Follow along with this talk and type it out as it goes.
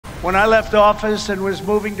When I left office and was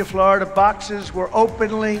moving to Florida, boxes were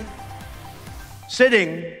openly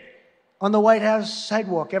sitting on the White House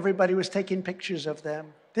sidewalk. Everybody was taking pictures of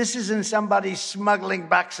them. This isn't somebody smuggling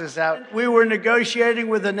boxes out. We were negotiating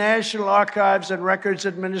with the National Archives and Records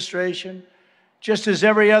Administration, just as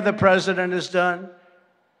every other president has done.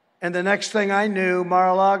 And the next thing I knew,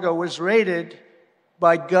 Mar-a-Lago was raided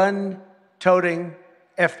by gun-toting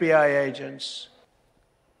FBI agents.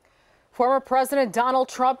 Former President Donald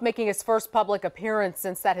Trump making his first public appearance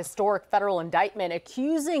since that historic federal indictment,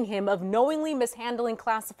 accusing him of knowingly mishandling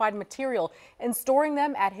classified material and storing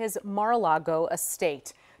them at his Mar-a-Lago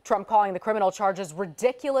estate. Trump calling the criminal charges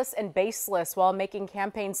ridiculous and baseless while making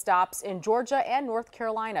campaign stops in Georgia and North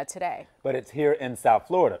Carolina today. But it's here in South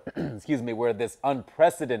Florida, excuse me, where this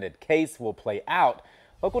unprecedented case will play out.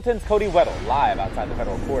 Local 10's Cody Weddle live outside the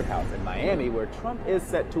federal courthouse in Miami, where Trump is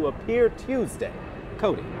set to appear Tuesday.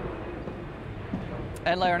 Cody.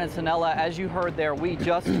 And Larry and Sanella, as you heard there, we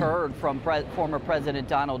just heard from former President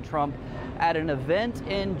Donald Trump at an event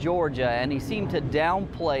in Georgia, and he seemed to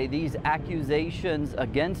downplay these accusations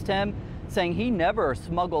against him, saying he never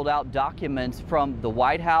smuggled out documents from the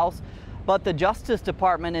White House. But the Justice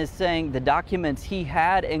Department is saying the documents he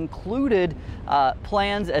had included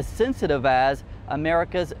plans as sensitive as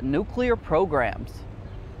America's nuclear programs.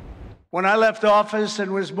 When I left office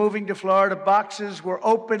and was moving to Florida, boxes were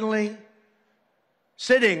openly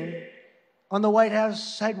sitting on the White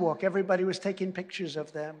House sidewalk. Everybody was taking pictures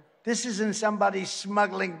of them. This isn't somebody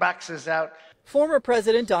smuggling boxes out. Former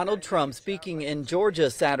President Donald Trump speaking in Georgia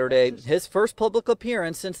Saturday, his first public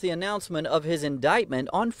appearance since the announcement of his indictment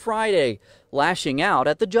on Friday, lashing out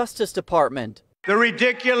at the Justice Department. The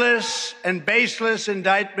ridiculous and baseless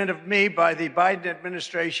indictment of me by the Biden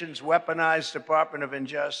administration's weaponized Department of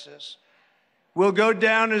Injustice will go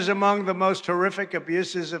down as among the most horrific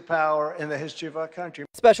abuses of power in the history of our country.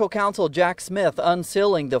 Special counsel Jack Smith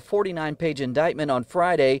unsealing the 49-page indictment on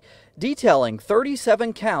Friday, detailing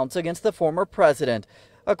 37 counts against the former president.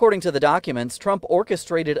 According to the documents, Trump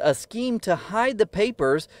orchestrated a scheme to hide the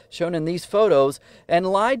papers shown in these photos and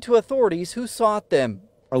lied to authorities who sought them.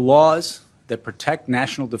 Our laws that protect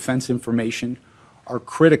national defense information are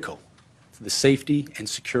critical to the safety and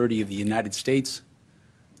security of the United States,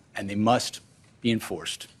 and they must be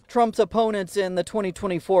enforced. Trump's opponents in the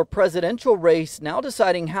 2024 presidential race now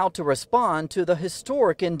deciding how to respond to the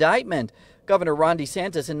historic indictment. Governor Ron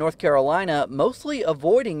DeSantis in North Carolina mostly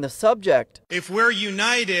avoiding the subject. If we're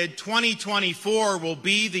united, 2024 will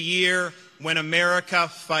be the year when America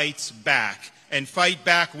fights back. And fight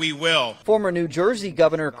back we will. Former New Jersey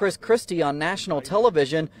Governor Chris Christie on national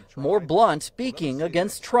television, more blunt, speaking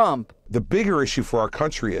against Trump. The bigger issue for our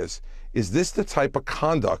country is this the type of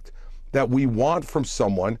conduct that we want from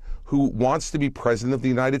someone who wants to be president of the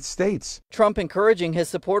United States? Trump encouraging his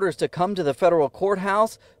supporters to come to the federal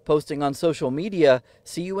courthouse, posting on social media,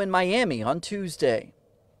 "See you in Miami on Tuesday."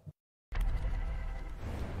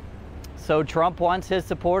 So Trump wants his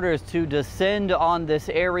supporters to descend on this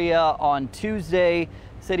area on Tuesday.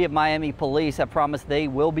 City of Miami police have promised they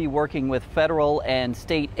will be working with federal and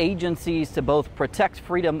state agencies to both protect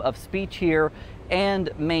freedom of speech here and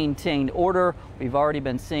maintain order. We've already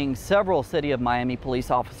been seeing several City of Miami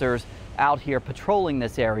police officers out here patrolling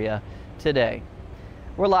this area today.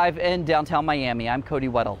 We're live in downtown Miami. I'm Cody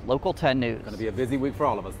Weddle, Local 10 News. It's going to be a busy week for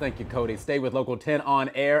all of us. Thank you, Cody. Stay with Local 10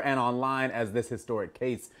 on air and online as this historic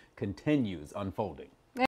case continues unfolding.